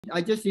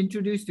I just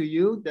introduced to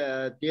you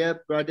the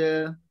dear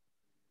brother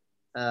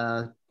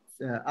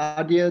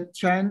Adiel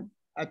Chand.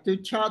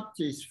 Adiel Chand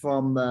is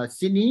from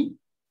Sydney.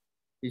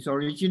 He's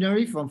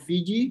originally from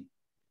Fiji.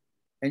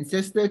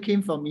 Ancestor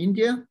came from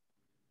India.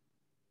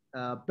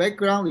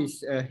 Background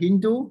is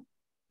Hindu,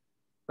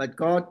 but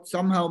God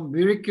somehow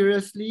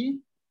miraculously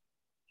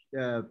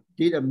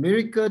did a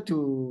miracle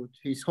to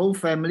his whole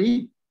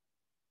family.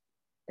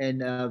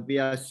 And we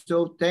are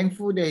so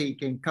thankful that he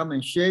can come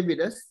and share with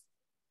us,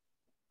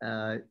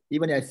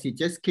 even as he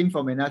just came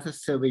from another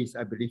service,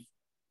 I believe.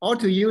 All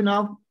to you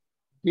now,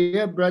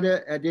 dear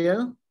brother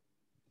Adiel.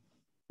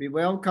 We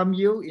welcome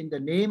you in the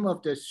name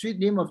of the sweet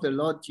name of the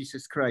Lord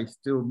Jesus Christ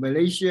to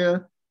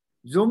Malaysia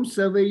Zoom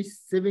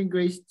service, Saving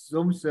Grace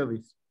Zoom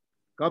service.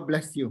 God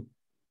bless you.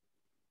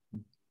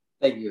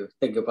 Thank you.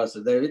 Thank you,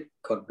 Pastor David.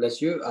 God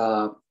bless you.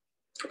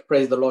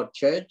 Praise the Lord,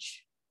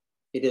 church.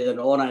 It is an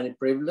honor and a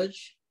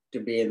privilege to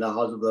be in the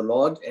house of the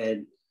Lord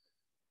and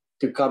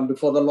to come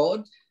before the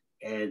Lord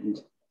and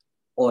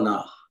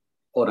honor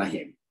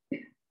him.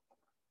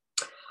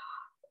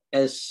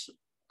 As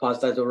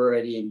Pastor has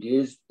already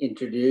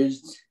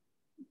introduced,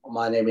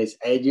 my name is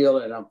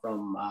Adiel and I'm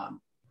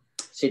from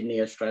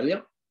Sydney,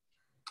 Australia.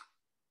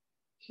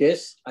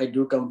 Yes, I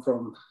do come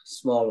from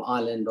small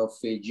island of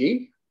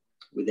Fiji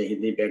with a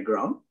Hindi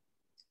background.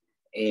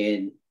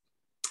 And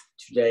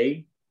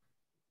today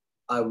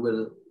I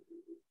will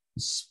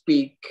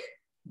speak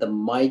the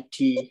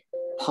mighty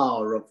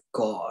power of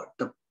God,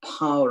 the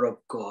power of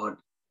God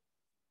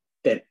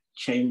that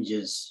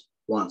changes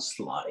one's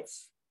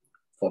life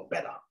for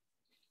better.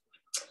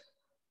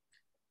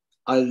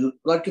 I'd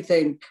like to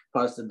thank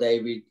Pastor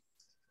David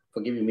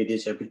for giving me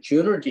this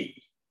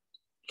opportunity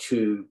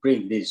to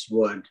bring this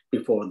word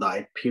before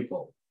thy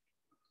people.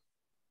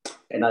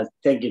 And I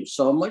thank him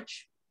so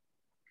much.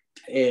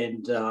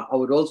 And I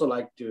would also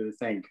like to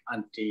thank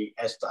Auntie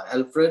Esther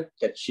Alfred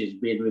that she's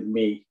been with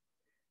me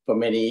for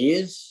many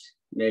years,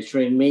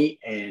 nurturing me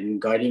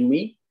and guiding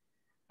me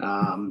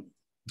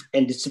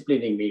and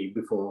disciplining me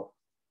before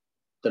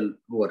the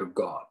word of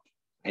God.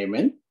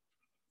 Amen.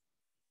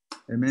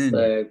 Amen.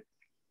 So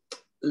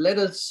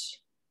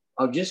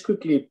I'll just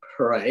quickly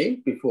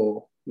pray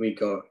before we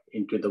go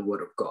into the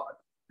word of God.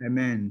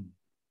 Amen.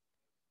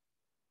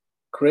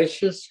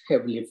 Gracious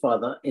Heavenly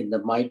Father, in the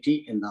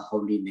mighty and the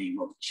holy name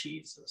of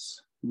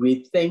Jesus,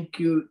 we thank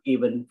you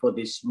even for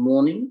this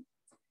morning.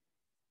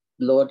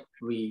 Lord,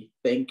 we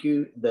thank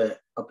you the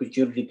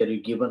opportunity that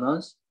you've given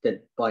us,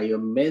 that by your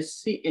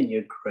mercy and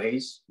your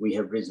grace, we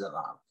have risen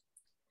up.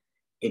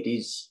 It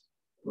is,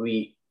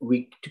 we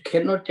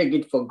cannot take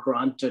it for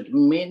granted.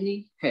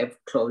 Many have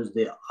closed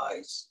their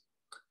eyes,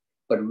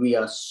 but we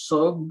are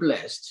so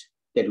blessed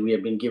that we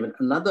have been given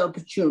another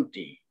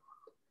opportunity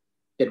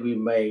that we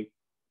may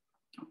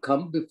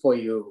come before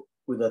you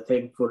with a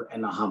thankful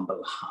and a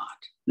humble heart.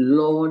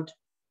 Lord,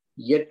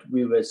 yet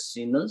we were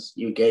sinners.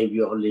 You gave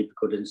your only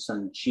begotten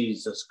Son,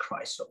 Jesus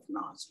Christ of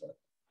Nazareth.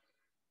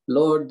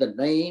 Lord, the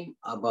name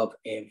above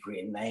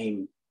every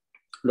name.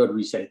 Lord,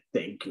 we say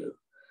thank you.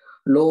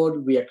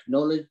 Lord, we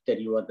acknowledge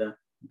that you are the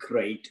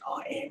great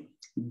I am.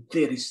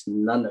 There is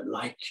none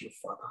like you,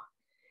 Father.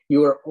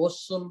 You are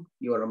awesome.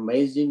 You are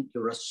amazing.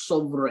 You're a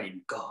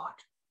sovereign God,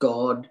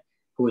 God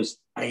who is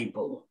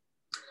able.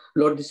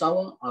 Lord, this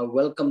hour, I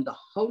welcome the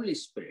Holy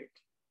Spirit,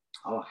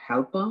 our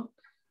helper,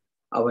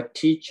 our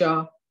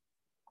teacher,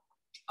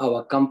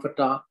 our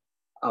comforter,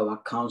 our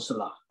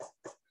counselor.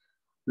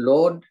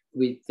 Lord,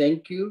 we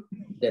thank you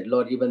that,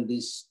 Lord, even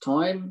this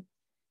time,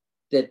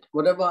 that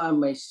whatever I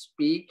may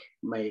speak,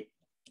 may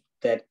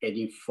that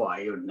edify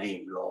your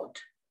name, Lord,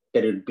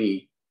 that it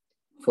be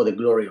for the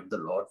glory of the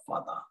Lord,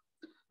 Father.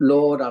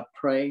 Lord, I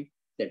pray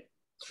that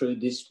through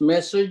this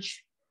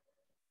message,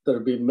 there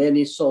will be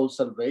many soul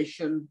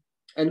salvation.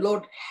 And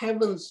Lord,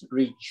 heavens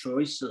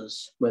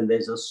rejoices when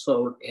there's a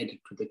soul added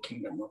to the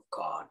kingdom of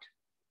God.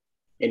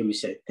 And we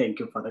say, thank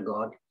you, Father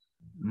God.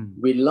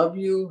 We love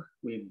you,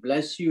 we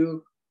bless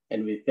you,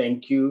 and we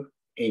thank you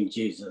in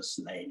Jesus'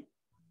 name.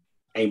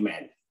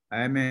 Amen.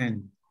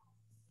 Amen.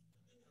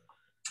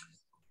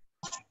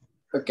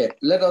 Okay,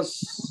 let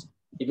us,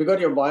 if you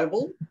got your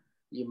Bible,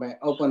 you may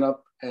open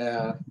up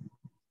the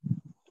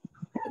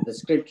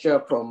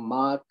scripture from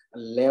Mark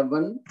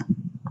 11,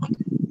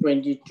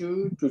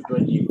 22 to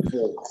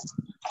 24.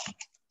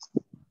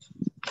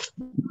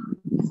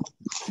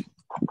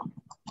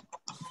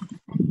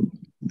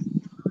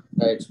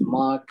 That's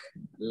Mark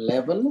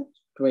 11,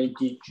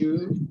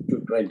 22 to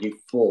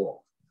 24.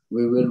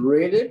 We will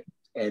read it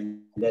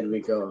and then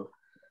we go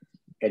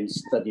and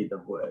study the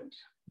word.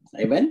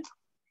 Amen?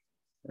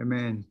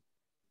 Amen.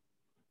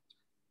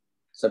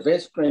 So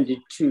verse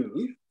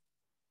 22,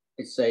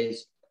 it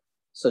says,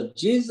 so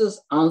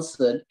Jesus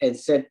answered and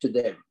said to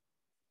them,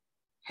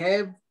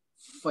 have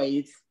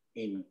faith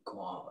in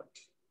God.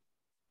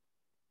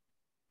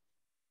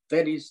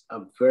 That is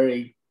a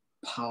very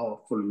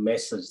powerful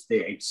message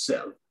there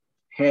itself.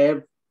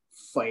 Have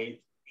faith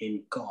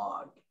in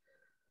God.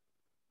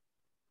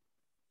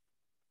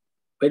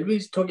 When we're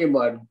talking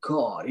about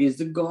God, He's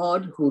the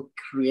God who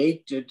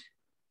created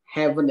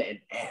heaven and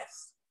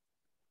earth,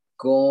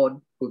 God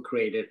who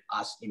created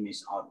us in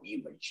his own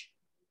image.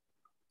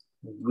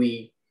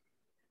 We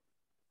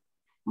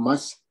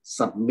must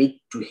submit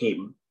to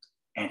him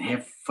and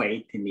have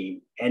faith in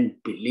him and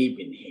believe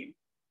in him.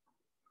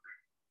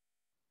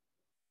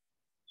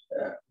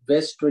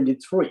 Verse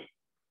 23,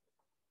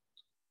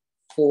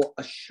 for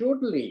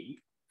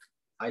assuredly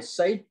I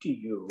say to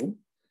you,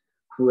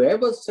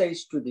 whoever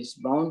says to this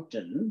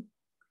mountain,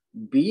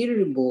 be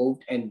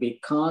removed and be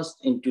cast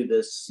into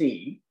the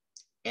sea,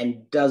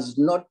 and does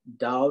not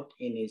doubt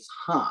in his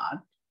heart,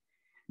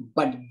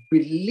 but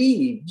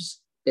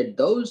believes that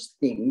those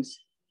things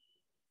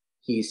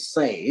he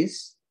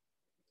says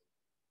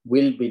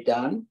will be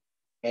done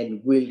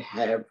and will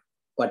have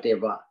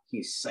whatever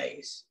he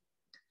says.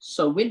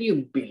 So when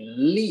you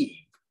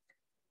believe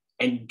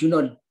and do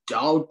not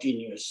doubt in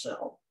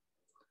yourself,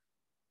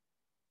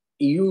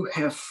 you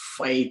have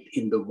faith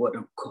in the word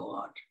of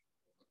God.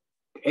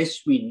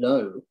 As we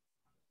know,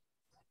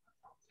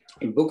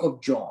 in book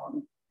of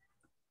John,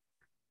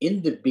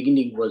 in the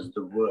beginning was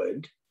the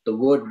word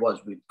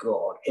was with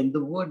God, and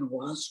the word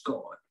was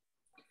God.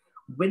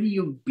 When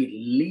you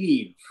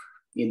believe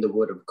in the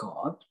word of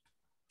God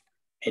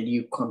and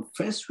you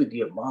confess with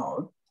your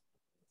mouth,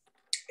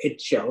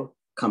 it shall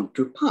come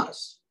to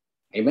pass.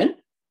 Amen?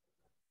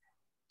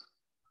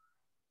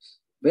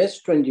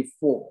 Verse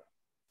 24,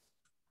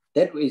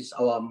 that is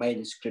our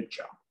main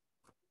scripture.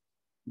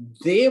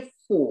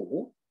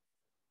 Therefore,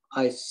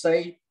 I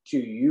say to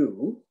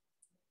you,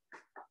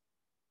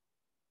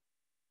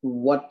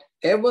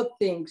 whatever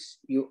things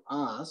you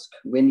ask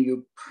when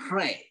you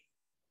pray,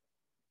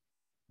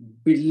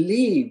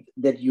 believe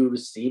that you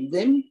receive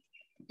them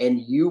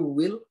and you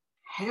will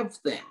have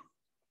them.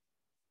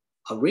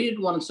 I'll read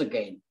it once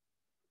again.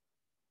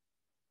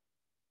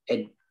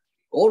 And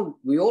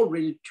we all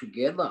read it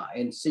together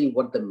and see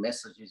what the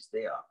message is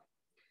there.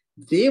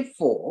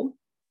 Therefore,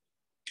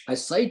 I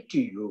say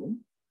to you,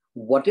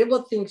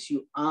 whatever things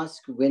you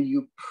ask when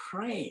you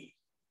pray,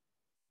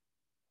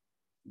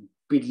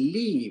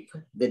 believe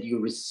that you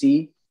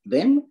receive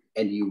them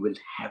and you will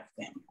have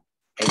them.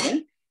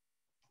 Amen?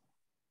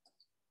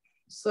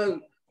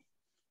 So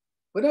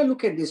when I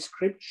look at this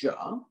scripture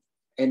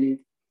and it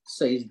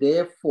says,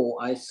 therefore,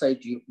 I say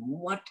to you,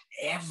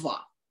 whatever.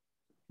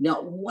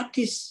 Now, what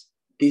is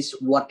this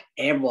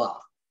whatever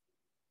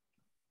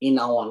in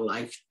our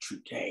life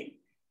today?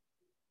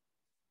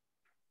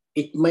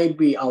 It may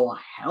be our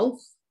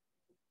health.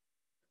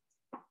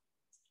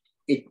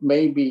 It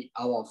may be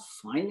our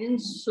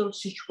financial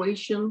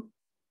situation.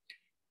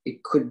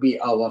 It could be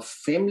our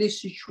family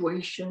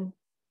situation.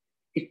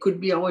 It could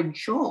be our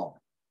job.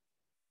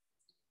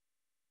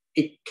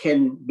 It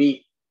can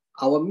be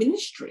our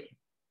ministry.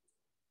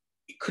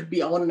 It could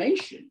be our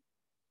nation.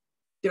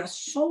 There are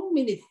so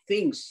many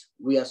things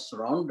we are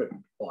surrounded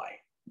by.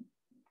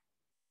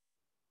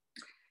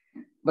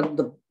 But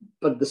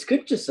the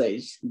scripture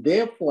says,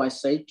 therefore I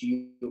say to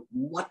you,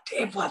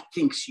 whatever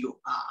things you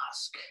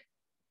ask.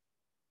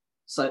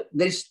 So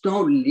there's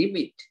no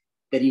limit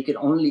that you can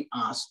only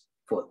ask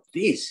for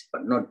this,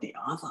 but not the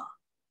other.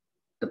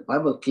 The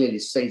Bible clearly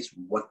says,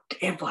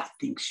 whatever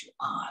things you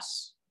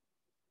ask,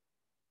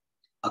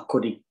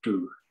 according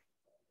to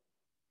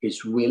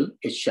his will,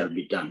 it shall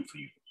be done for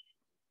you.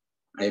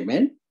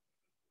 Amen.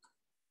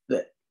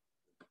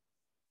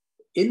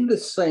 In the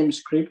same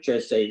scripture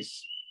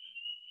says,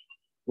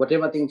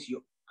 whatever things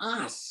you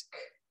ask,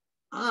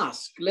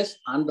 let's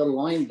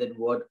underline that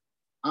word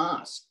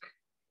ask.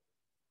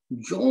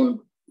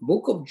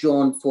 Book of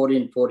John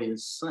 14:14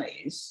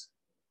 says,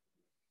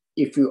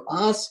 if you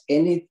ask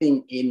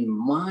anything in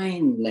my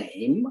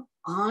name,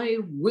 I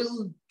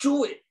will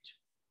do it.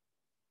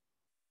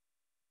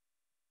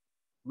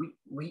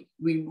 We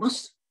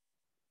must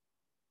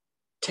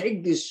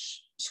take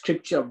this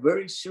scripture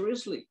very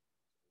seriously.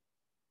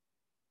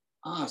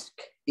 Ask.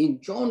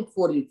 In John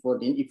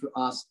 14:14, if you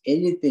ask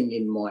anything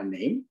in my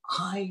name,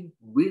 I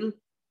will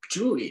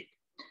do it.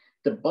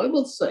 The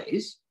Bible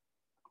says,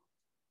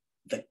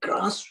 the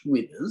grass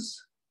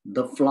withers,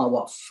 the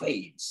flower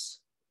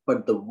fades,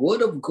 but the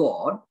word of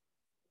God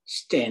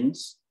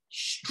stands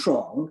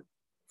strong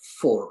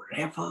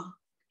forever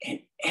and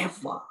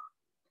ever.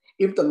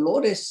 If the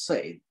Lord has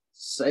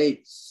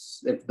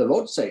if the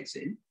Lord says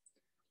it,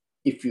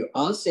 if you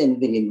ask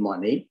anything in my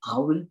name, I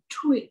will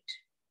do it.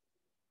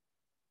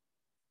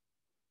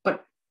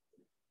 But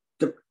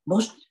the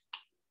most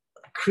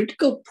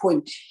critical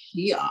point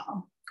here,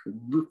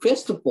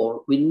 first of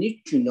all, we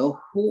need to know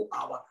who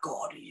our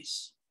God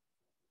is.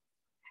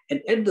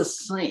 And at the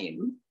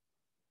same,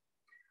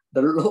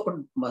 the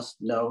Lord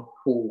must know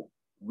who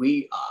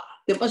we are.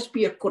 There must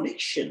be a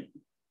connection.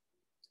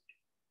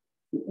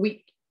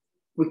 We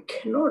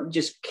cannot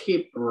just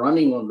keep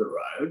running on the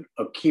road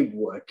or keep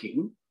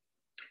working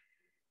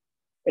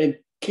and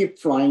keep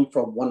flying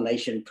from one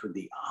nation to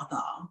the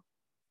other.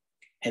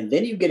 And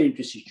then you get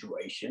into a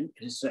situation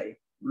and say,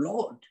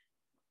 Lord,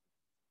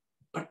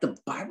 but the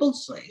Bible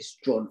says,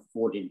 John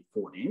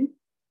 14:14,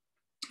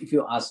 if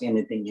you ask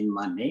anything in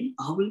my name,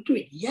 I will do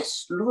it.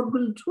 Yes, Lord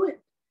will do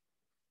it.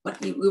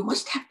 But you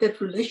must have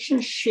that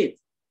relationship.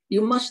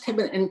 You must have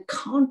an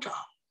encounter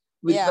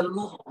with the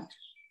Lord.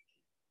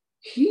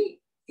 He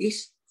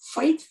is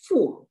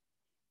faithful.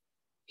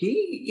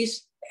 He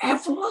is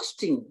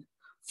everlasting,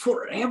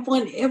 forever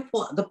and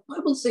ever. The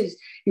Bible says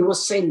he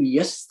was same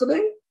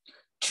yesterday,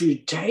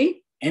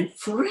 today, and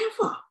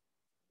forever.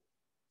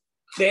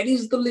 That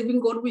is the living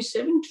God we're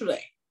serving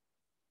today.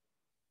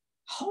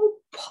 How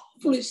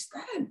powerful is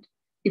that?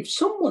 If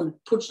someone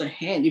puts a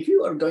hand, if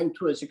you are going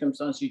through a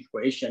circumstance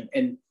situation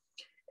and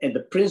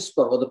the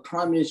principal or the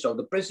prime minister or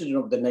the president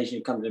of the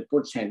nation comes and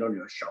puts hand on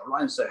your shoulder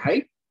and says,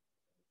 hey,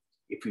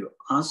 if you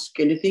ask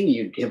anything,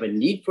 you have a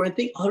need for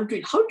anything, I'll do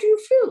it. How do you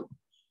feel?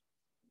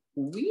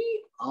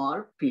 We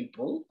are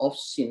people of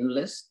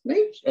sinless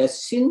nature,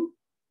 sin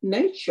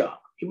nature.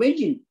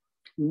 Imagine,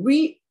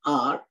 we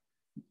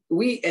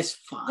as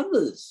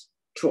fathers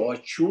to our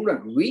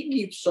children, we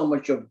give so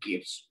much of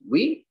gifts.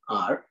 We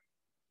are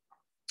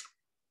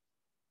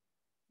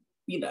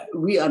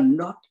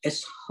not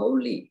as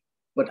holy,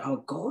 but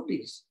our God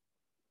is.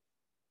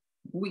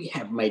 We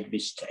have made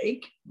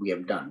mistake. We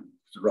have done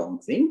wrong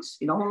things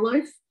in our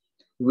life.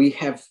 We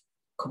have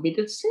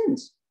committed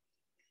sins,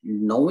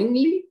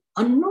 knowingly,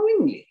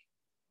 unknowingly.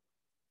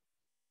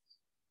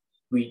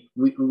 We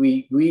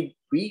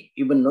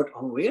even not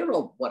aware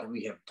of what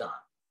we have done.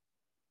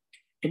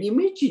 And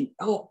imagine,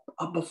 our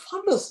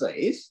Father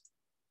says,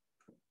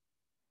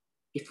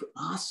 if you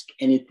ask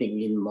anything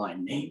in my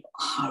name,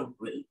 I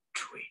will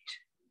do it.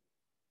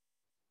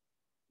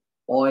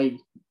 I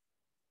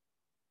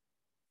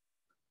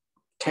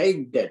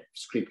take that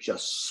scripture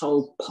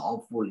so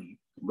powerfully.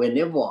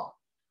 Whenever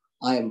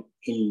I am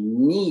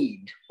in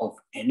need of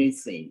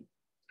anything,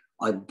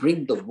 I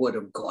bring the word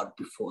of God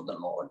before the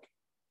Lord.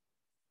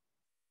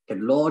 The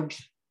Lord,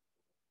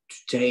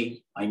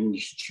 today I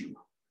need you.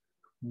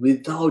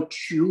 Without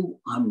you,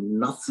 I'm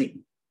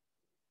nothing.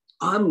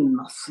 I'm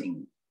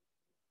nothing.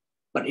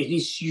 But it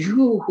is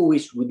you who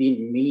is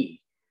within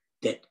me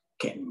that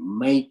can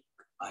make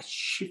a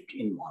shift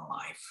in my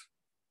life,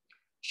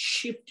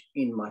 shift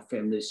in my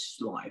family's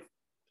life,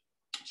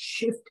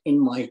 shift in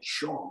my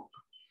job,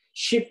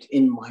 shift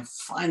in my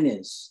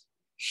finance,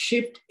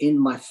 shift in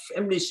my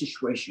family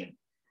situation,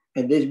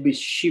 and there'll be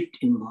shift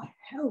in my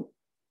health.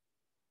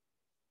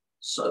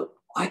 So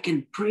I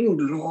can bring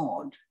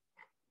Lord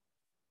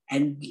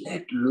and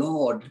let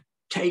Lord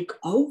take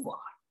over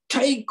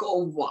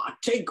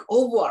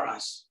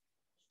us.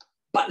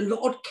 But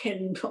Lord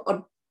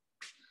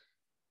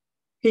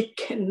He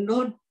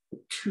cannot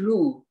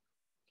do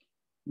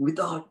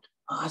without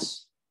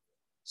us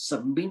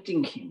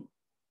submitting Him.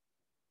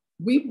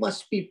 We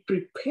must be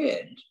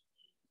prepared.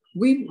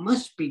 We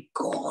must be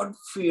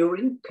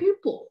God-fearing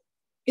people.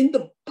 In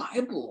the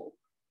Bible,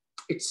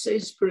 it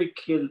says very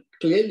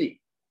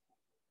clearly,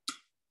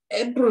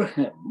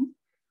 Abraham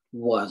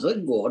was a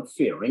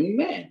God-fearing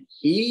man.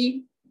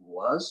 He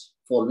was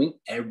following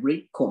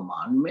every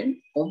commandment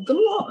of the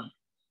Lord.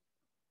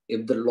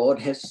 If the Lord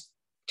has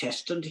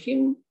tested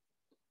him,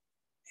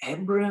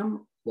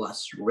 Abraham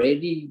was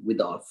ready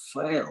without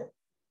fail.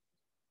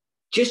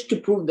 Just to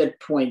prove that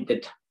point,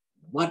 that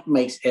what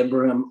makes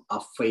Abraham a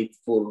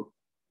faithful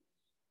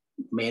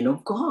man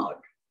of God.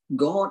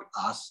 God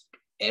asked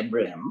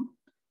Abraham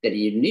that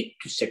you need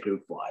to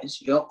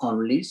sacrifice your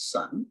only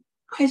son,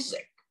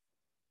 Isaac.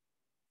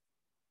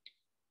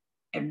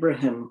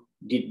 Abraham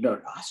did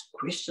not ask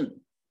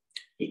question.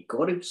 He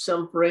got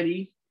himself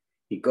ready.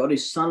 He got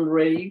his son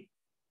ready.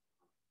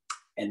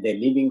 And they're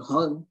leaving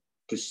home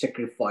to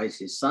sacrifice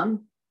his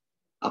son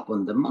up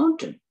on the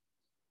mountain.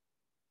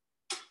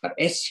 But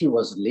as he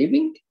was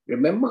leaving,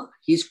 remember,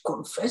 he's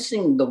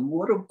confessing the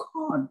word of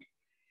God.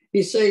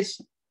 He says,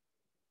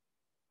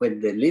 when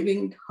they're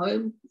leaving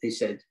home, he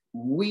said,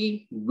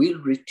 we will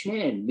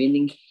return,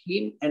 meaning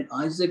him and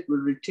Isaac will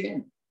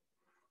return.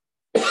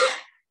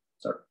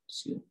 Sorry,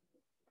 excuse me.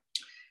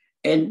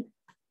 And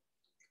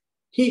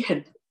he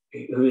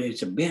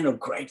is a man of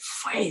great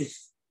faith.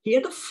 He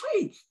had a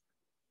faith.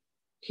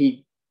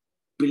 He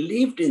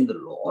believed in the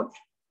Lord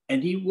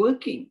and he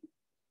working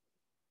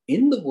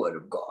in the word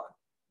of God.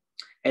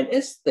 And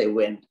as they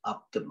went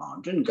up the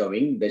mountain,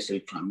 basically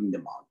climbing the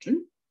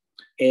mountain,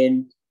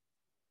 and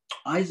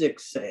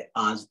Isaac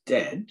asked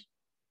Dad,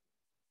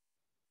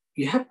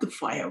 you have the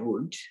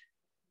firewood,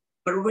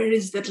 but where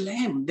is that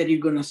lamb that you're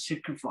going to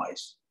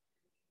sacrifice?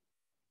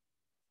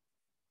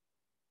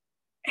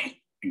 And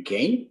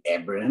again,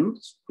 Abraham,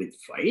 with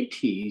faith,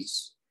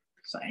 he's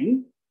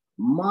saying,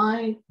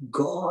 my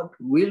God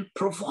will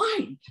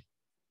provide.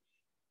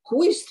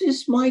 Who is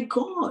this, my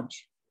God?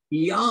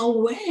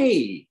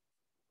 Yahweh.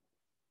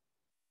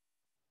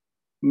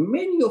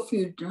 Many of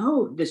you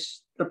know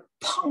this, the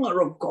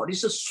power of God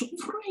is a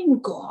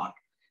sovereign God.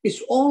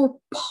 It's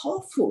all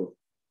powerful.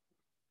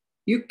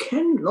 You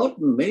cannot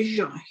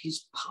measure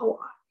his power.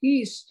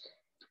 He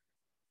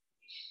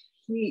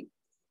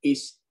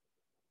is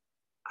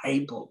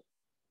able.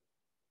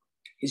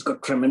 He's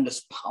got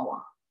tremendous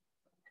power.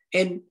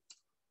 And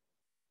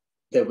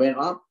they went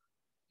up,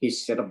 he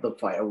set up the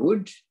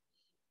firewood,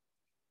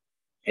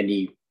 and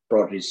he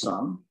brought his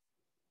son,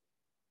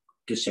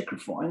 to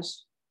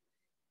sacrifice.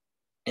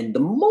 And the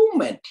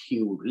moment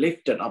he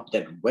lifted up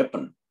that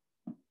weapon,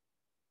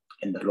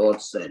 and the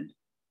Lord said,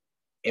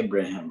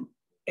 Abraham,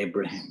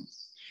 Abraham,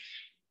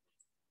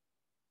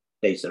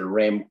 there's a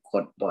ram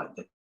caught by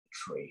the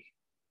tree.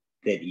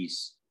 That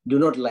is, do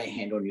not lay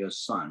hand on your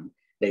son.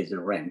 There's a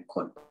ram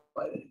caught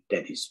by the,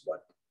 that is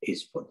what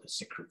is for the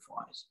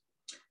sacrifice.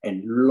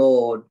 And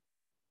Lord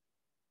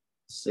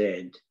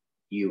said,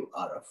 you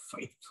are a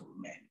faithful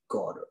man,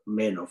 God,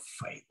 man of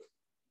faith.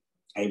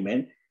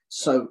 Amen.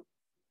 So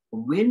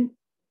when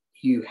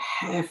you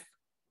have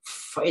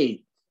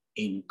faith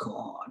in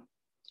God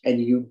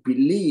and you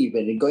believe,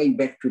 and going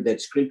back to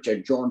that scripture,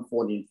 John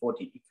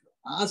 14:14, if you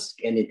ask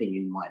anything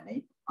in my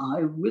name,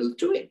 I will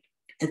do it.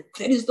 And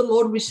that is the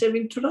Lord we're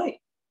serving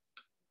today.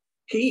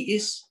 He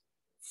is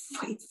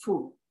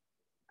faithful.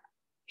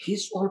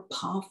 He's all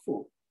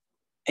powerful.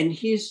 And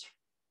he's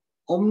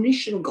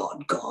omniscient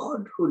God,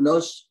 God who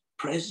knows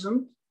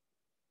present,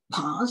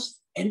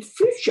 past, and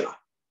future.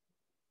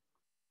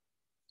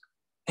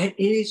 And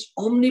it is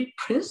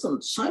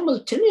omnipresent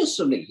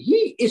simultaneously.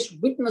 He is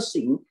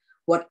witnessing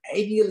what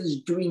Adiel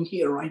is doing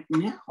here right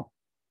now.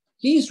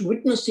 He is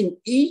witnessing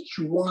each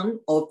one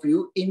of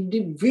you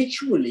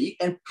individually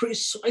and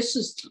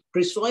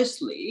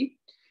precisely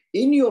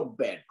in your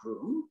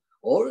bedroom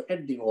or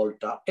at the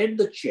altar, at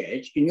the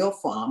church, in your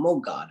farm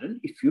or garden.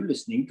 If you're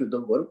listening to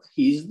the word,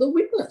 he is the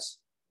witness.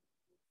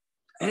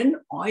 And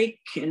I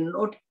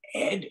cannot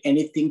add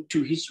anything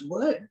to his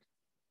word.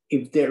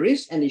 If there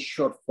is any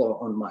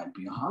shortfall on my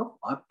behalf,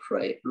 I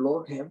pray,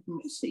 Lord, have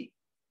mercy.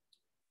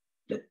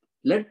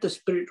 Let the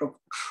spirit of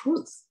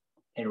truth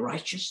and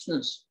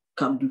righteousness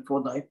come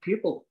before thy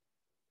people.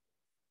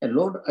 And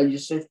Lord, I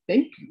just say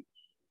thank you.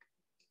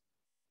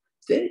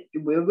 Then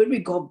when we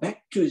go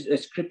back to the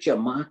scripture,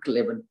 Mark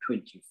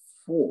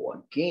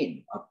 11:24,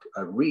 again,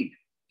 I read,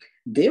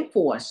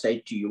 therefore I say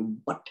to you,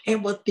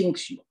 whatever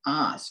things you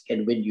ask,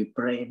 and when you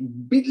pray,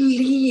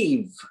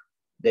 believe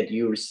that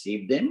you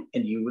receive them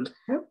and you will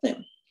have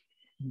them.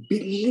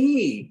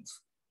 Believe.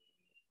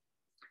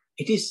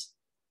 It is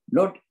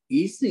not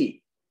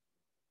easy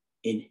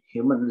in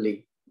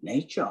humanly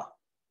nature.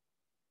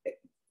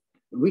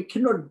 We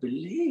cannot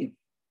believe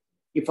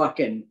if I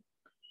can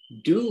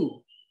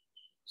do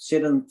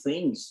certain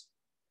things.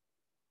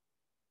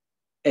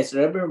 As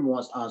Abraham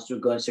was asked to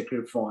go and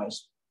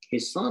sacrifice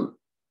his son,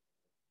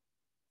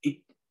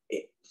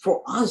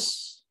 for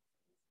us,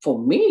 for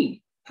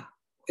me,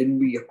 it would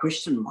be a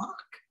question mark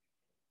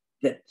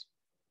that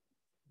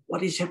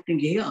what is happening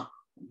here?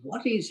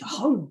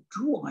 How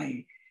do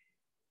I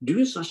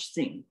do such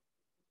thing?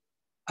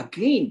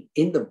 Again,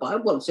 in the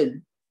Bible it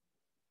said,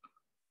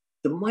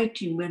 the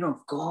mighty men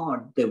of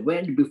God, they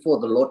went before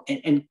the Lord and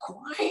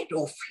inquired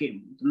of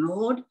him,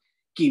 Lord,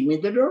 give me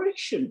the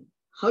direction.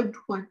 How do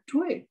I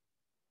do it?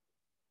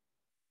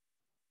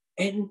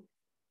 And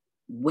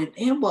when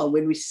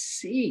we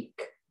seek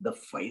the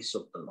face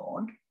of the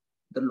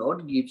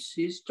Lord gives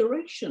his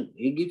direction.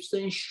 He gives the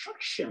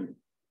instruction.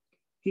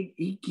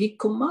 He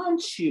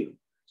commands you.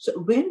 So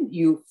when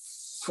you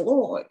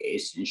follow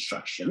his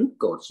instruction,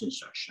 God's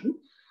instruction,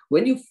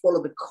 when you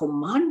follow the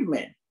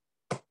commandment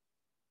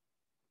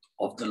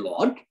of the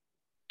Lord,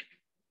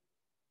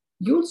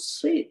 you'll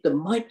see the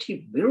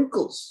mighty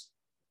miracles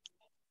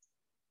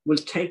will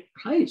take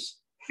place.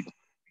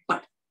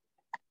 But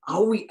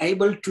are we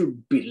able to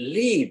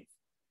believe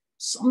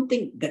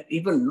something that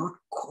even not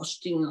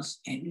costing us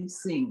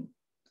anything?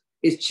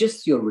 It's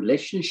just your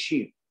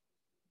relationship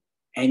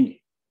and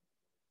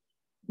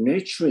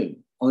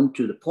nurturing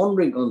onto the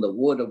pondering on the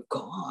word of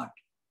God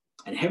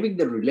and having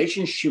the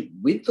relationship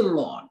with the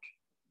Lord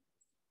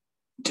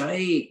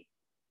day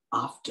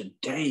after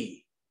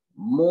day,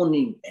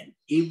 morning and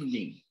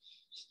evening.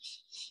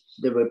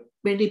 There were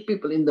many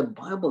people in the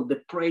Bible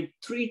that prayed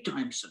 3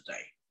 times a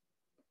day.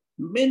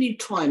 Many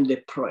times they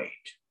prayed.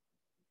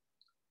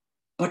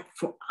 But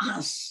for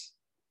us,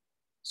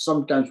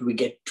 sometimes we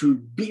get too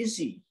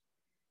busy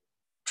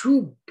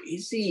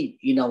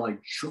in our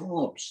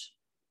jobs,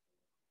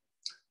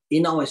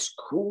 in our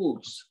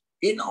schools,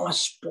 in our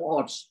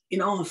sports,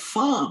 in our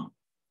farm,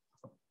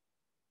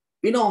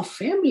 in our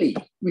family.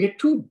 We are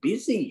too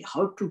busy.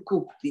 How to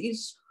cook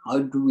this? How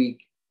do we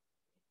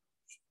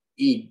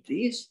eat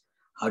this?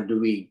 How do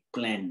we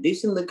plant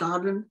this in the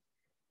garden?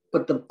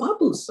 But the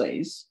Bible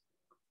says,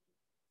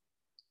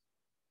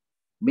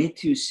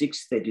 Matthew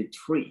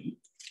 6:33,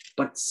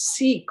 but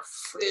seek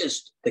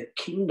first the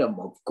kingdom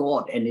of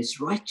God and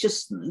his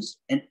righteousness,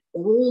 and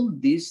all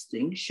these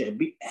things shall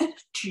be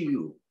added to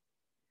you.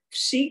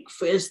 Seek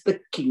first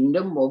the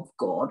kingdom of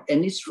God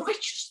and his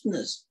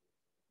righteousness.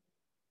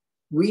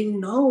 We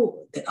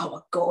know that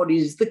our God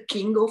is the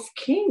King of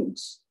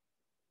Kings.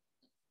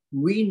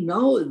 We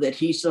know that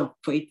he's a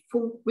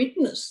faithful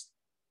witness.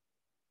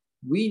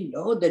 We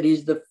know that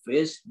he's the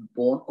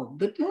firstborn of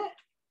the dead.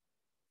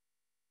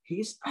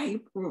 He's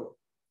able,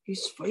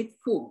 he's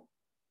faithful,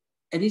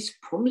 and his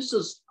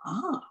promises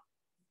are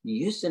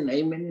yes and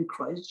amen in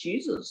Christ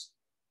Jesus.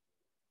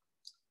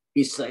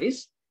 He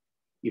says,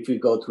 if you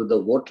go through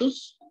the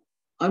waters,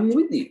 I'm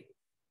with you.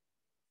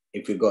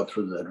 If you go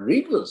through the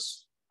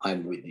rivers,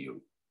 I'm with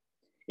you.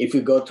 If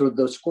you go through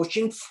the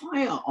scorching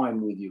fire,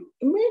 I'm with you.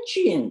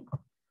 Imagine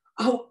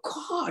our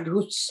God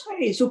who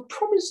says, who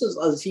promises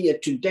us here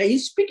today,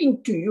 he's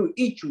speaking to you,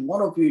 each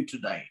one of you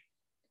today.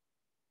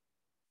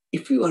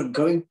 If you are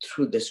going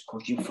through the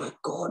scorching fire,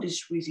 God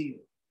is with you.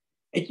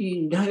 And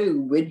you know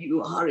when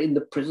you are in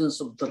the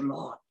presence of the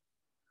Lord,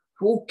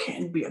 who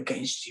can be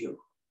against you?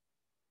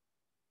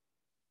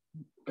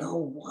 No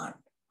one.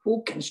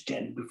 Who can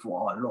stand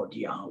before our Lord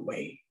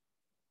Yahweh?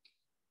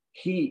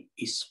 He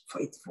is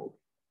faithful.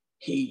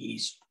 He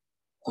is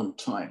on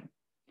time.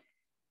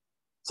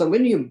 So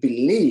when you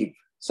believe,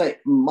 say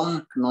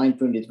Mark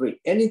 9:23,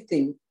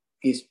 anything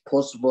is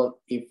possible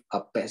if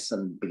a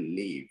person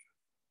believes.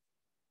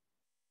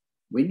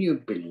 When you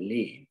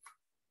believe,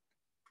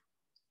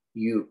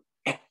 you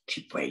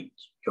activate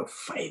your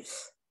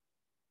faith,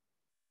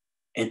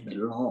 and the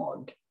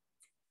Lord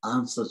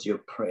answers your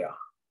prayer.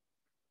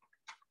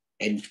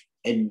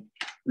 And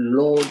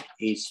Lord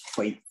is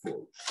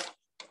faithful.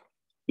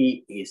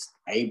 He is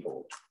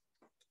able.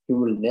 He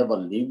will never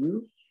leave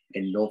you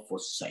and nor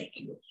forsake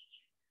you.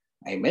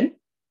 Amen.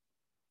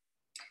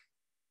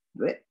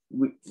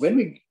 When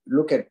we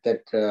look at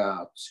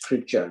that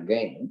scripture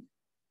again,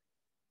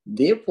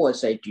 therefore I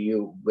say to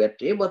you,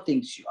 whatever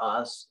things you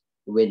ask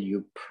when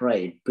you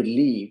pray,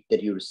 believe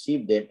that you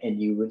receive them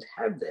and you will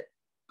have them.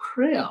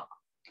 Prayer.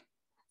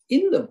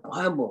 In the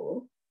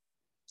Bible,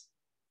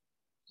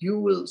 you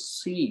will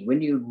see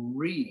when you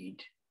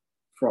read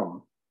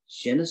from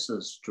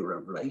Genesis to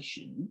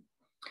Revelation,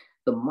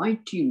 the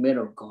mighty men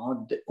of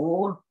God, they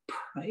all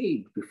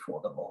prayed before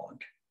the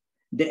Lord.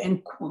 They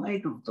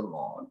inquired of the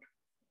Lord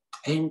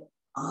and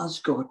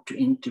asked God to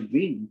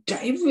intervene.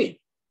 David,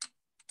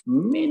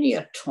 many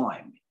a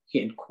time,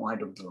 he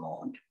inquired of the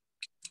Lord.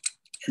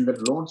 And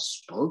the Lord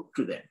spoke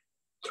to them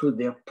through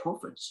their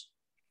prophets.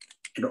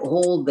 And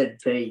all that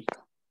they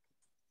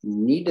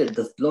needed,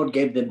 the Lord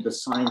gave them the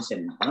signs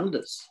and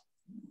wonders.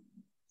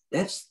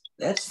 That's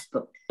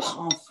the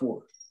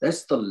powerful,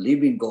 that's the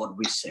living God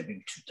we're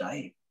serving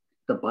today.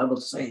 The Bible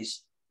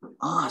says,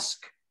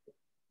 ask,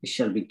 it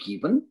shall be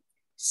given.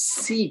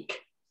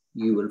 Seek,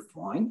 you will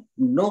find.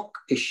 Knock,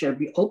 it shall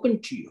be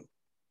open to you.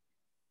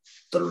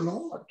 The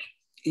Lord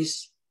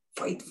is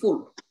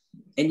faithful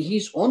and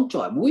he's on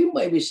time. We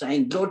might be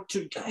saying, Lord,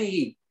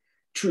 today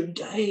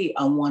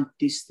I want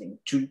this thing.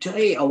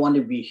 Today I want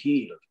to be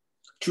healed.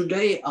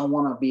 Today I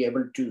want to be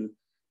able to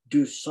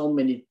do so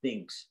many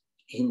things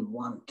in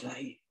one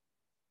day.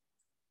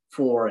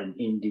 For an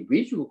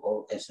individual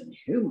or as a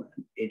human,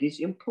 it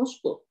is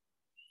impossible.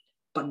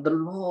 But the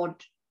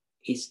Lord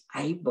is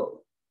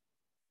able.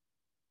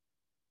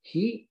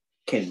 He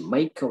can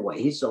make a way.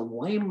 He's a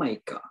way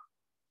maker.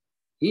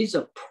 He's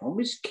a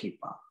promise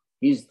keeper.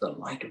 He's the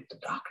light of the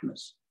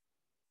darkness.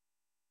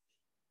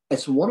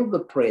 As one of the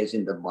prayers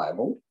in the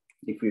Bible,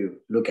 if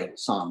you look at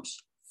Psalms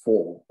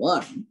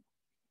 4:1,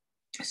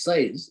 it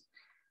says,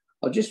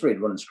 I'll just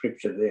read one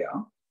scripture there.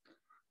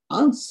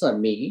 Answer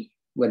me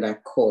when I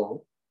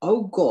call,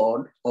 O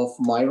God of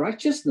my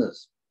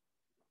righteousness.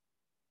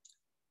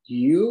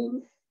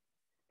 You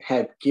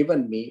have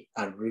given me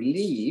a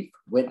relief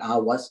when I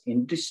was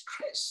in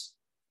distress.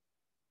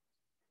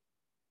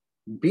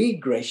 Be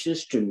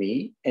gracious to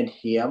me and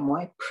hear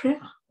my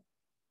prayer.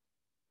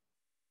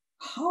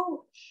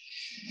 How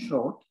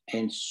short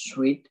and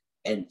sweet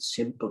and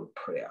simple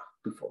prayer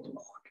before the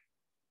Lord.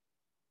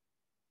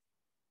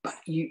 But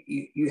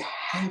you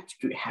have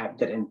to have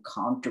that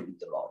encounter with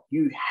the Lord.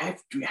 You have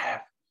to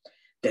have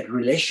that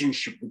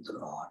relationship with the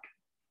Lord.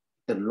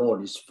 The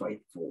Lord is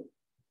faithful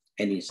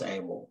and is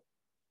able.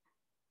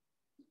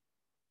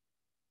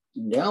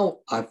 Now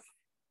I've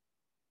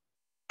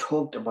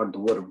talked about the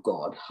Word of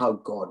God, how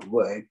God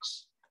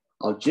works.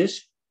 I'll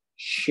just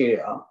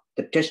share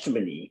the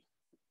testimony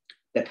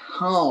that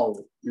how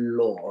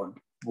Lord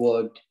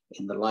worked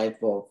in the life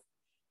of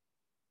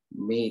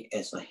me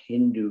as a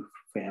Hindu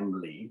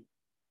family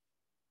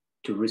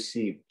to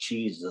receive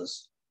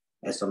Jesus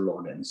as a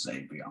Lord and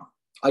Savior.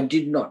 I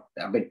did not.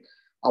 I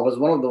was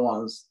one of the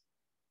ones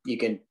you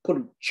can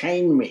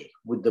chain me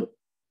with the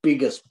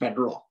biggest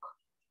padlock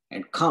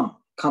and come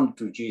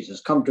to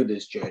Jesus, come to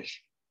this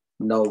church.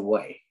 No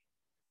way.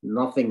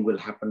 Nothing will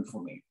happen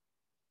for me.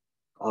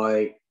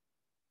 I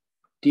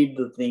did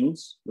the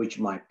things which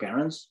my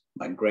parents,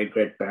 my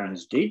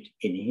great-grandparents did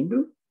in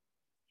Hindu.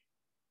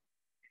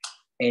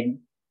 And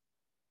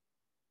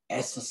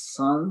as a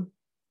son,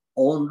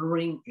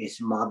 honoring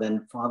his mother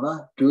and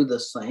father, do the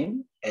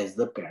same as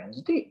the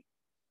parents did.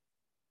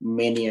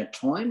 Many a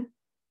time,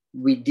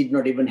 we did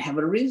not even have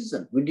a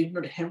reason. We did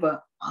not have an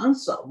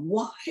answer.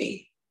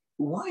 Why?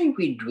 Why are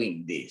we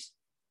doing this?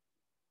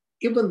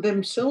 Even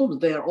themselves,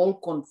 they are all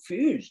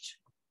confused.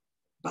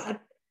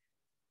 But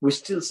we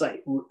still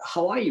say,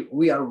 how are you?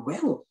 We are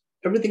well.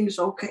 Everything is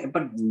okay,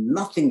 but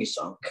nothing is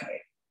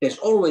okay. There's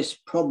always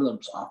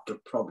problems after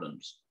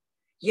problems.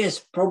 Yes,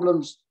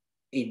 problems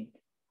in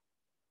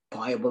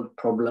Bible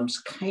problems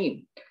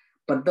came,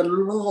 but the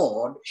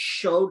Lord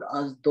showed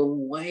us the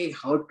way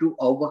how to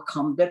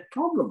overcome that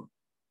problem.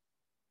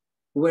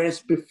 Whereas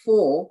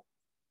before,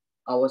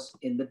 I was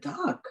in the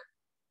dark.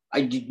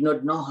 I did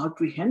not know how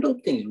to handle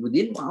things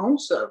within my own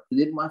self,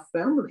 within my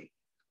family.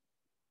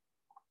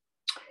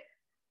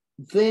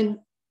 Then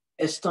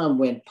as time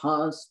went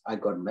past, I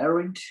got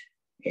married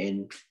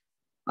and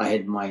I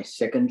had my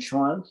second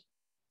child.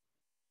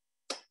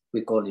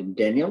 We called him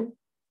Daniel.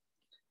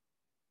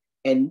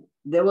 And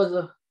there was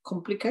a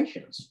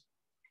complications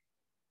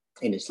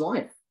in his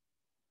life.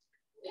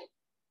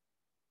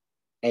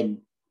 And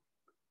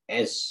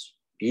as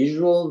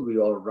usual, we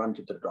all run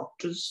to the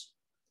doctors,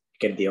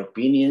 get the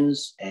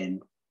opinions,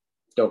 and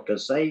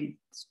doctors say,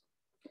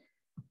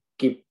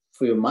 keep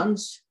for few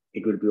months,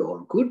 it will be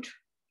all good.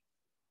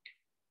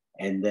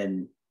 And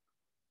then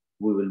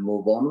we will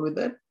move on with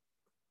it.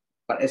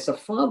 But as a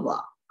father,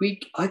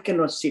 I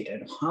cannot sit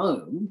at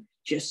home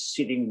just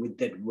sitting with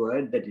that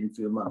word that in a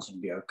few months will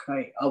be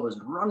okay. I was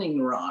running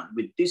around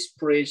with this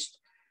priest,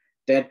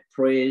 that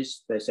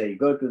priest. They say,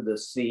 go to the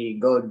sea,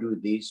 go do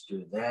this,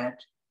 do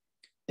that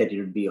it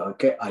will be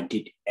okay. I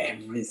did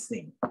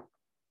everything.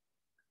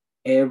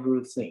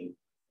 And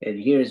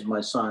here's my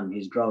son.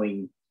 He's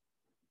growing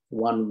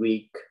 1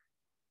 week,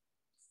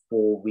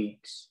 4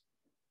 weeks,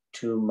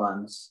 2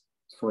 months,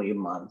 3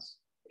 months.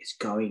 It's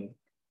going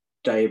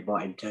day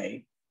by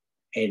day.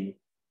 And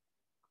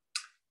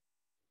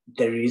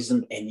there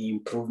isn't any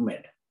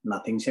improvement.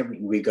 Nothing's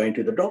happening. We're going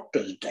to the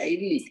doctors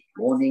daily,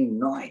 morning,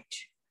 night.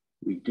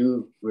 We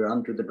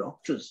run to the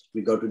doctors.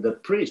 We go to the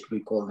priest. We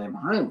call them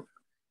home.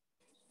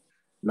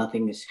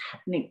 Nothing is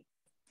happening.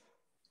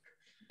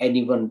 And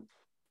even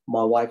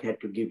my wife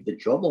had to give the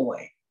job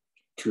away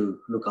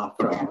to look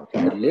after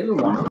the little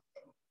one.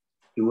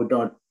 He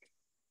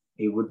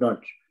would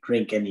not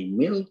drink any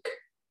milk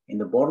in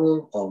the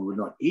bottle or would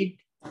not eat.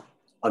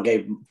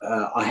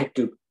 I had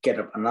to get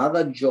up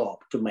another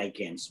job to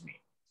make ends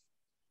meet.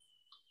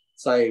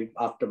 So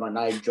after my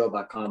night job,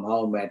 I come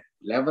home at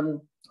 11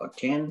 or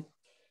 10,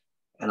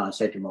 and I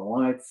say to my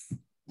wife,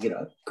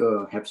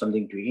 go have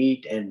something to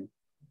eat. And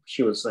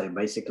she will say,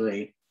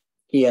 basically,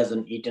 he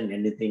hasn't eaten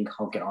anything,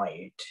 how can I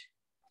eat?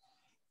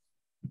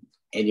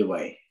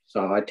 Anyway,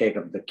 so I take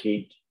up the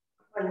kid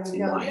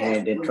in my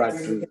hand and try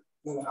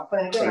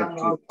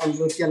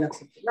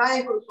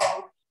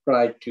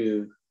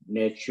to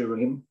nurture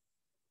him.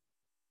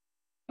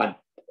 But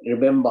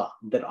remember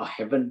that I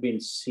haven't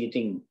been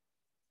sitting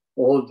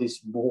all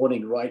this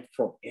morning, right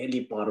from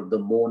early part of the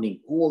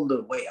morning, all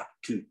the way up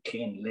to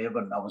 10,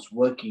 11. I was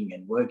working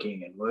and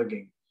working and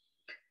working,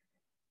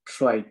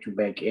 try to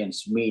make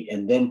ends meet,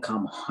 and then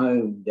come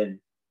home, then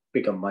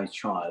pick up my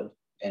child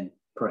and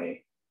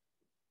pray.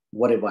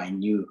 Whatever I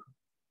knew,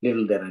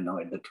 little that I know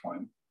at the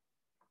time.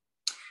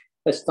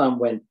 As time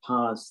went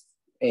past,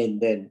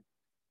 and then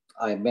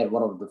I met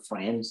one of the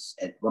friends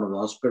at one of the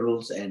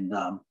hospitals, and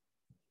I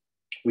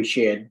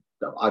shared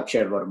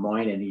about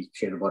mine, and he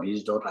shared about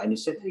his daughter, and he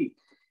said, hey,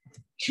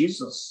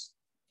 Jesus,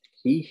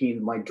 he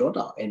healed my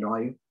daughter, and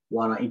I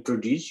want to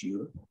introduce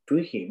you to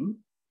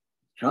him,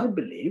 and I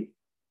believe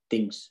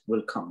things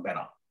will come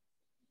better.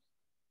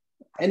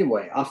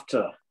 Anyway,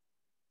 after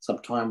some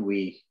time,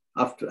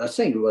 after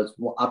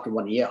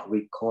 1 year,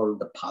 we called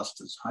the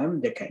pastors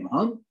home. They came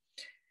home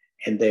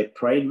and they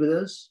prayed with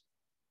us,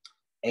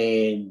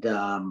 and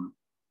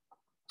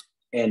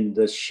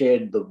they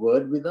shared the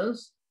word with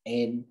us,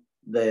 and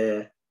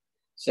they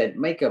said,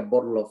 make a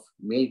bottle of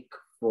milk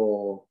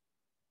for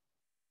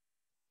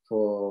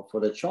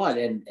the child.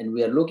 And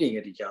we are looking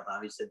at each other.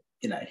 We said,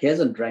 he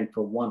hasn't drank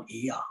for 1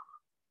 year.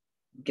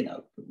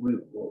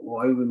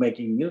 Why are we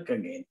making milk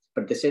again?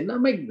 But they said, no,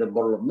 make the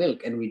bottle of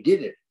milk. And we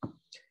did it.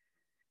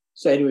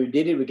 So anyway, we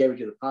did it. We gave it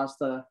to the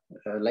pastor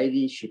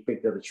lady. She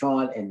picked up the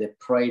child, and they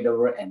prayed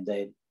over it, and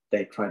they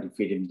tried to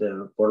feed him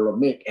the bottle of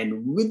milk.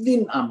 And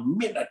within a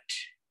minute,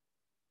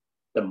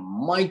 the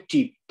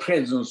mighty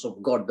presence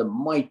of God, the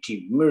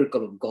mighty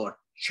miracle of God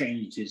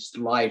changed his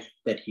life,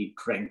 that he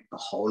drank the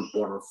whole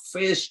bottle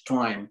first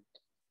time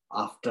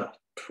after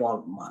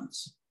 12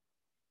 months.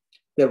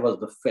 That was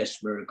the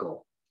first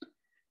miracle.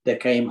 They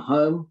came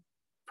home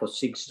for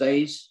 6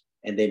 days,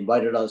 and they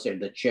invited us at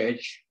the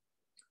church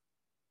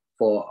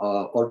for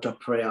altar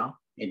prayer,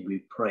 and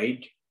we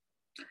prayed.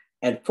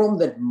 And from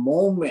that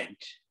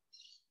moment,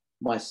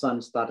 my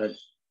son started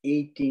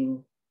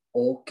eating,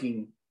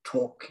 walking,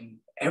 talking,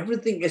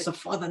 everything as a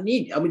father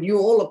needs. I mean, you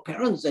all are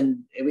parents,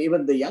 and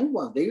even the young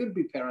ones, they will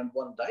be parents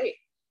one day.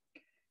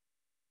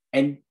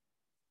 And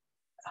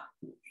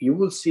you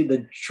will see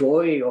the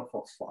joy of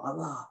a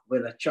father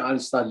when a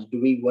child starts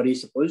doing what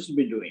he's supposed to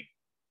be doing.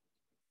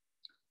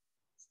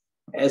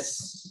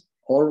 As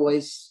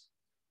always,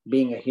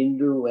 being a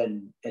Hindu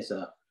and as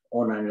a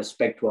honor and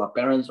respect to our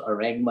parents, I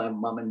rang my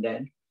mom and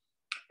dad.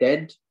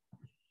 Dad,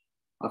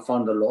 I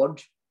found the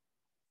Lord,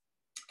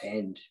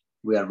 and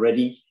we are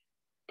ready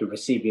to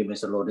receive him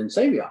as a Lord and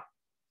Savior.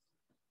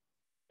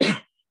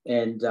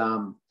 And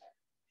I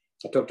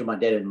talked to my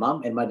dad and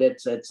mom, and my dad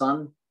said,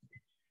 son,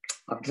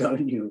 I've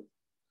known you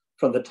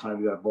from the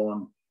time you were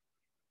born.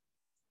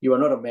 You are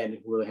not a man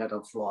who will hurt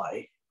a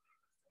fly.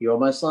 You are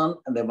my son,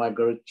 and they're my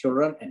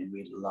children, and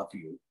we love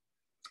you.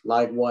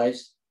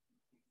 Likewise,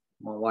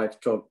 My wife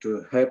talked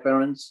to her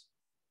parents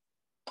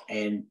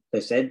and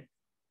they said,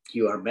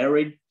 you are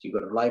married, you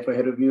got a life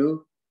ahead of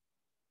you,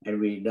 and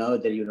we know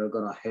that you're not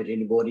going to hurt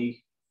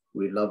anybody.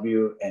 We love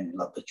you and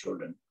love the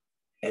children.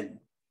 And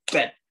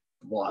that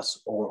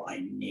was all I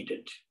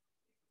needed.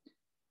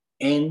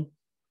 And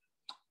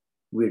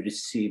we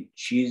received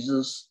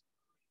Jesus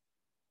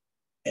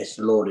as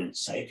Lord and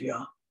Savior.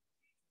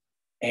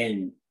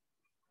 And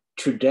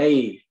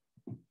today,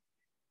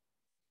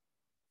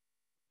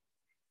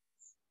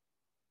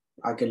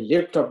 I can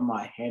lift up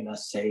my hand and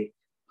say,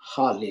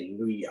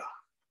 hallelujah,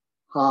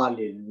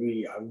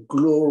 hallelujah,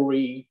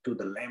 glory to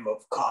the Lamb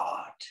of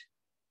God.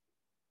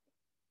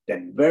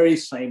 That very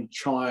same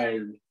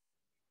child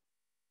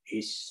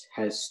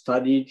has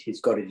studied,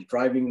 he's got his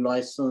driving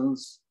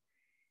license,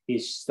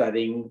 he's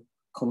studying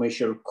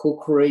commercial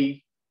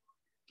cookery.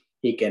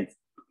 He can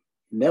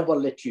never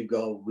let you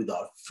go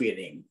without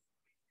feeling.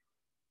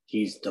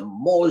 He's the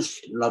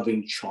most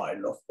loving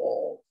child of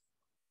all.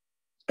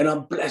 And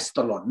I'm blessed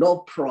the Lord, no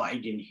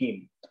pride in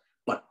him,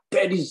 but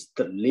that is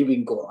the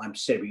living God I'm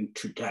serving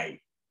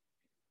today.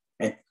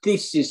 And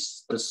this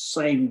is the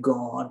same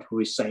God who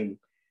is saying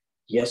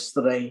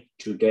yesterday,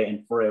 today,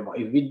 and forever.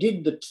 If he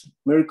did the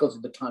miracles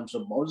in the times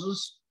of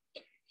Moses,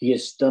 he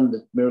has done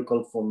the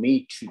miracle for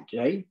me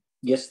today,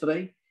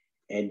 yesterday,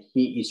 and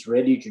he is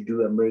ready to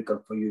do a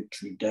miracle for you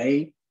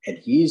today. And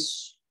he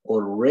is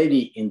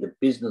already in the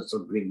business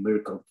of doing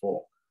miracle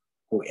for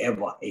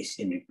whoever is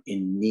in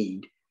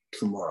need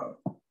tomorrow.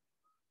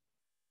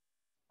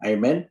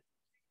 Amen.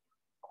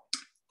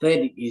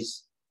 That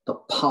is the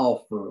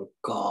powerful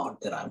God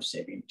that I'm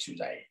serving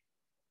today.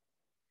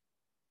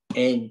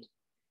 And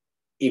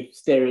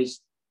if there is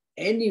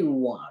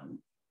anyone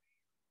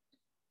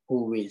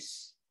who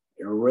is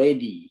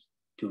ready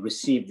to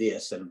receive their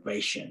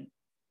salvation,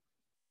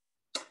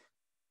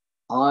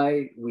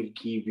 I will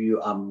give you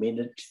a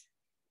minute.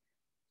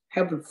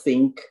 Have a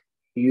think.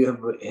 You have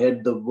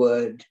heard the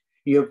word,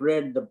 you have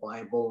read the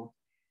Bible,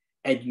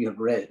 and you have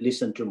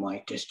listened to my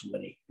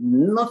testimony.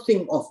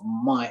 Nothing of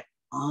my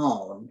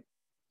own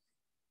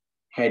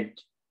had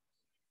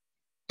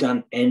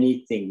done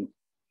anything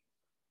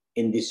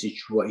in this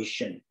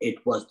situation.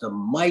 It was the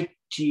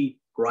mighty,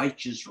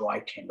 righteous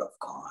right hand of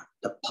God,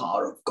 the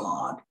power of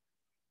God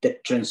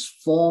that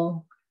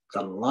transformed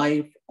the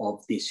life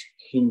of this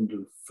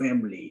Hindu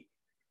family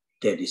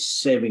that is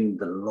serving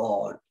the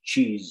Lord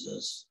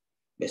Jesus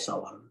as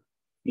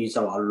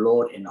our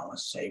Lord and our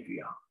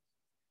Savior.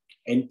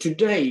 And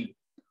today,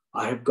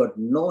 I have got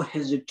no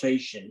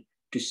hesitation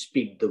to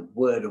speak the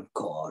word of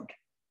God.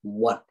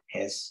 What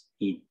has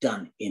he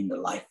done in the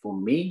life for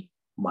me,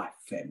 my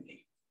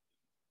family?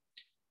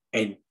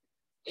 And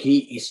he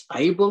is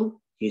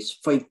able, he is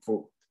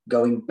faithful.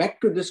 Going back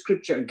to the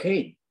scripture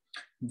again,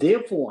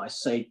 therefore I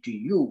say to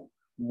you,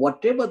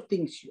 whatever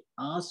things you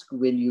ask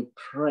when you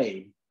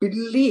pray,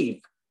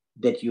 believe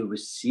that you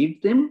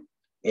receive them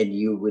and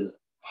you will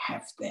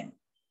have them.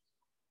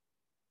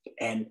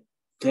 And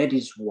that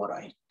is what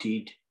I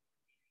did.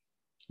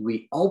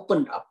 We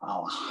opened up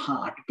our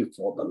heart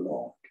before the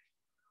Lord.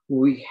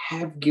 We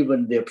have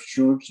given the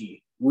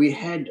opportunity. We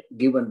had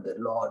given the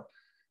Lord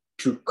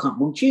to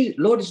come.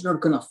 Lord is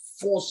not going to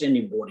force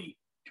anybody.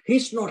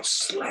 He's not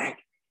slack.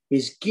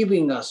 He's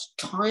giving us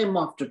time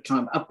after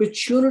time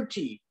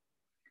opportunity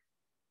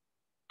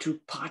to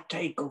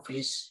partake of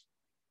his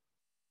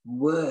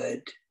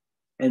word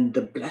and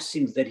the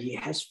blessings that he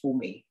has for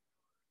me.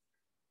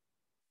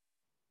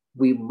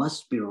 We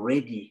must be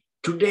ready.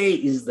 Today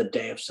is the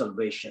day of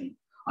salvation.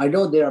 I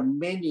know there are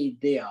many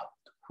there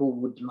who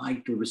would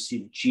like to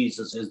receive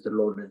Jesus as the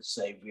Lord and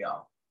Savior.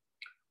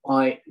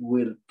 I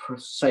will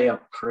say a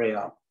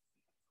prayer.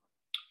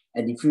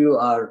 And if you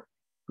are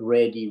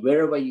ready,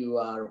 wherever you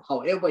are,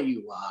 however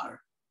you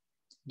are,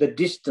 the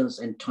distance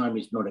and time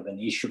is not an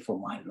issue for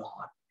my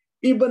Lord.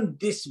 Even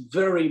this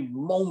very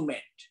moment,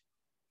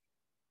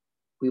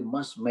 we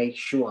must make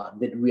sure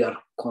that we are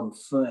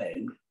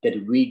confirmed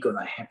that we're going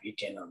to have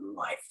eternal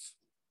life.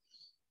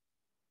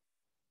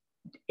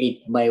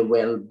 It may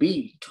well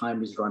be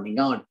time is running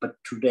out, but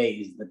today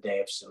is the day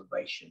of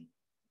salvation.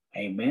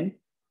 Amen.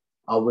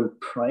 I will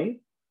pray.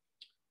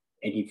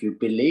 And if you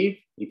believe,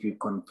 if you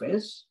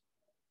confess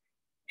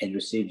and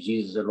receive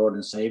Jesus as Lord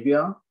and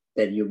Savior,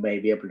 then you may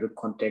be able to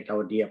contact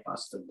our dear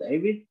Pastor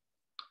David.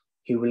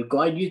 He will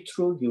guide you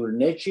through, he will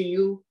nurture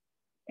you,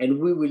 and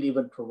we will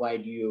even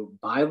provide you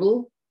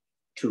Bible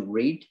to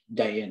read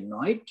day and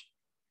night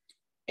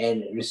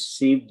and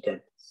receive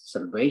that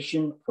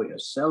salvation for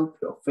yourself,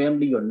 your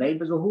family, your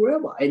neighbors, or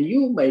whoever. And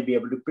you may be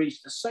able to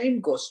preach the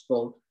same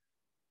gospel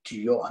to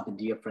your other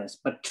dear friends.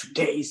 But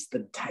today is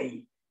the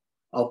day.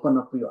 Open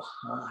up your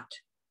heart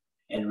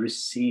and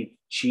receive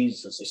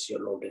Jesus as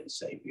your Lord and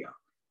Savior.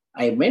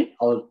 Amen.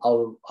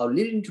 I'll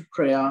lead into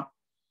prayer.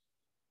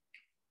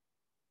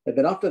 And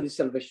then after the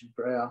salvation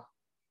prayer,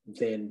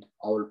 then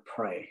I will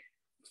pray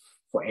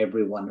for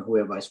everyone,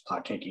 whoever is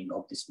partaking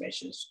of this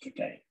message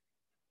today.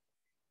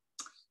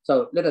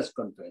 So let us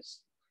confess.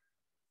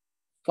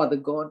 Father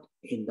God,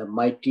 in the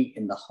mighty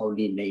and the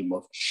holy name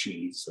of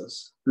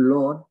Jesus,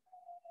 Lord,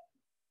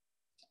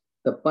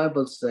 The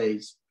Bible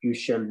says, you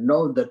shall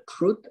know the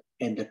truth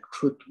and the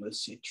truth will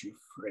set you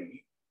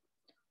free.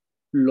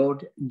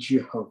 Lord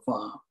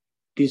Jehovah,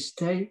 this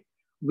day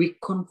we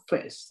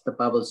confess, the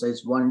Bible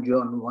says 1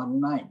 John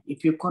 1:9,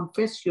 if you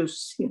confess your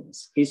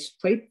sins, he's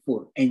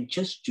faithful and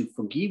just to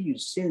forgive your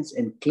sins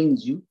and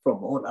cleanse you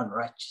from all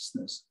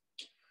unrighteousness.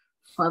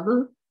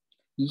 Father,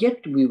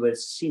 yet we were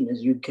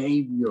sinners, you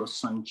gave your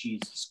son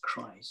Jesus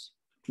Christ.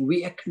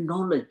 We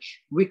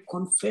acknowledge, we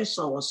confess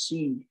our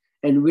sin,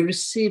 and we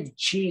receive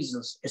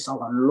Jesus as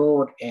our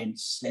Lord and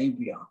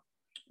Savior.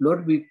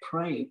 Lord, we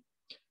pray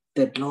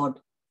that, Lord,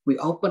 we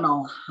open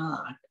our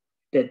heart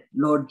that,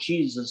 Lord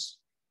Jesus,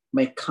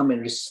 may come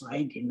and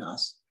reside in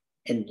us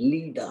and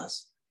lead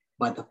us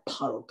by the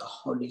power of the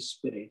Holy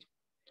Spirit.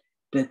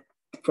 That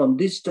from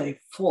this day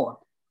forth,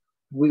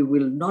 we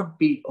will not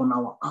be on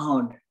our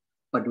own,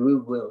 but we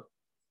will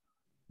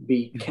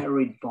be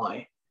carried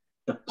by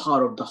the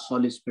power of the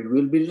Holy Spirit.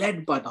 We'll be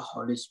led by the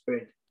Holy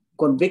Spirit,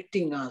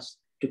 convicting us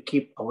to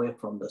keep away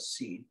from the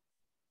sin.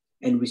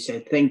 And we say,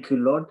 thank you,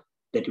 Lord,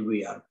 that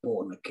we are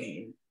born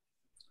again.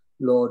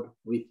 Lord,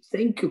 we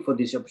thank you for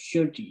this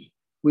opportunity.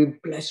 We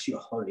bless your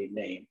holy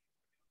name.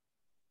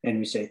 And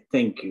we say,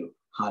 thank you.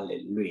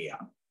 Hallelujah.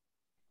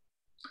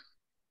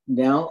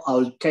 Now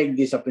I'll take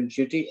this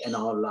opportunity and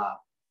I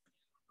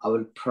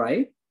will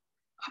pray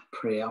a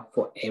prayer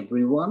for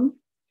everyone.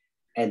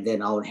 And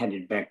then I'll hand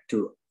it back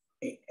to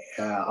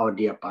our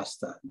dear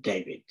Pastor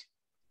David.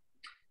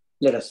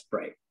 Let us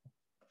pray.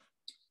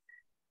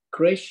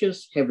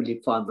 Gracious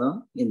Heavenly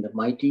Father, in the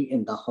mighty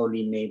and the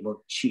holy name of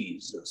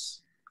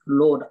Jesus,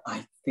 Lord,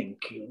 I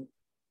thank you.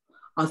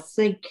 I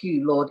thank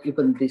you, Lord,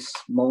 even this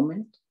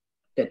moment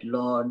that,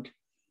 Lord,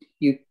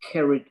 you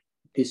carried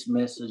this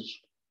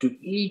message to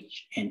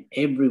each and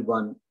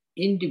everyone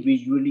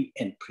individually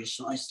and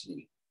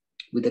precisely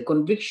with the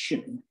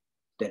conviction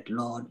that,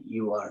 Lord,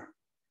 you are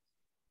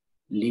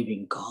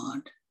living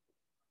God.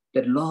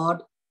 That,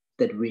 Lord,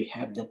 that we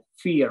have the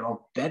fear of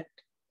that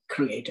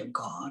Creator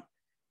God.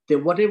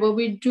 That whatever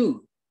we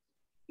do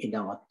in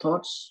our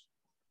thoughts,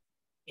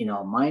 in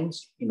our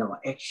minds, in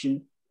our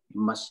action,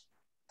 must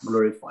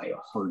glorify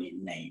your holy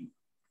name.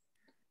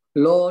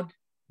 Lord,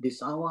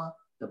 this hour,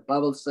 the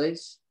Bible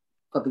says,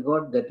 Father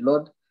God, that,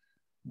 Lord,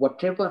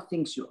 whatever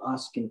things you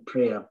ask in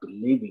prayer,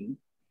 believing,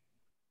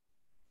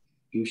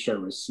 you shall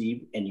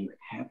receive and you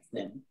have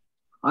them.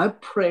 I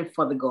pray,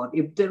 Father God,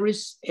 if there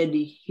is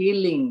any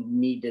healing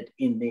needed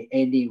in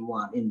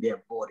anyone in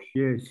their body,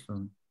 yes,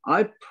 son.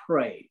 I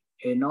pray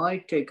and I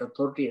take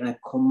authority and I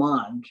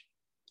command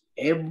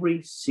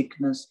every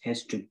sickness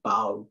has to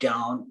bow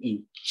down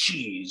in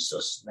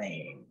Jesus'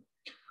 name.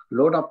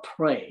 Lord, I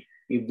pray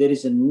if there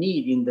is a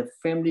need in the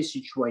family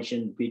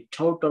situation, be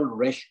total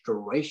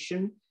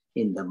restoration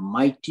in the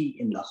mighty,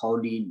 in the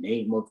holy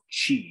name of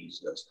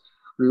Jesus.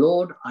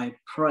 Lord, I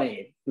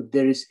pray if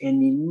there is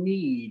any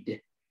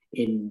need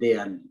in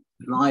their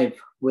life,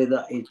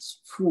 whether it's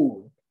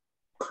food,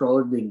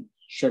 clothing,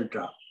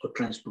 shelter, or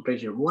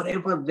transportation,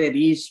 whatever there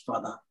is,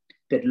 Father,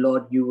 that,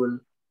 Lord, you will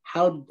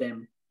help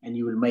them and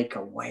you will make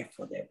a way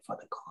for them,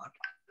 Father God.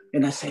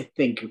 And I say,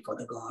 thank you,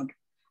 Father God.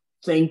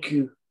 Thank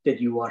you that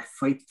you are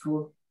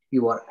faithful,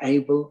 you are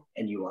able,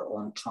 and you are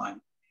on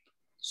time.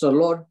 So,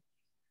 Lord,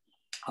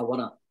 I want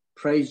to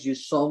praise you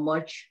so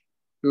much.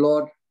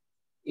 Lord,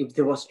 if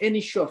there was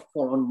any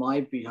shortfall on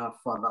my behalf,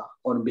 Father,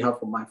 on behalf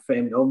of my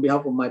family, on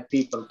behalf of my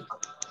people,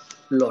 Father,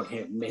 Lord,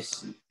 have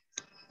mercy.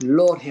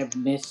 Lord, have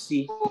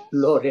mercy.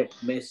 Lord, have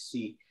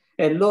mercy.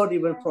 And Lord,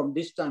 even from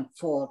this time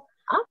forth,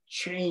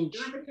 change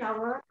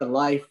the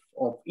life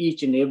of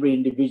each and every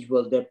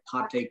individual that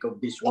partake of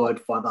this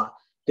word, Father.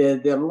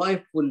 Their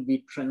life will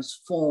be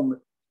transformed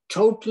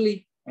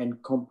totally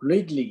and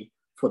completely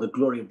for the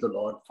glory of the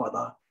Lord,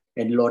 Father.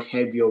 And Lord,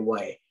 have your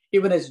way.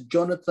 Even as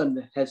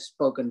Jonathan has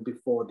spoken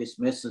before this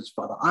message,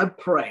 Father, I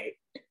pray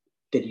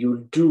that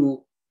you'll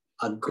do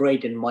a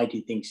great and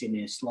mighty things in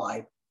his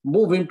life.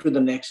 Move him to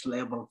the next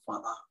level,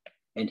 Father,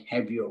 and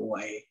have your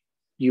way.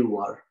 You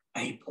are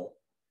able.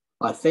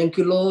 I thank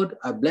you, Lord.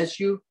 I bless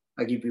you.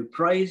 I give you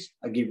praise.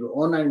 I give you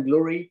honor and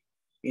glory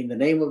in the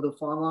name of the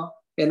Father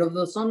and of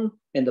the Son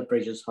and the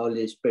precious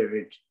Holy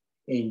Spirit.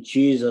 In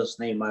Jesus'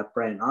 name I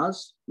pray and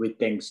ask with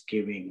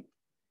thanksgiving.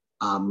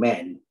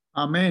 Amen.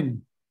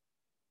 Amen.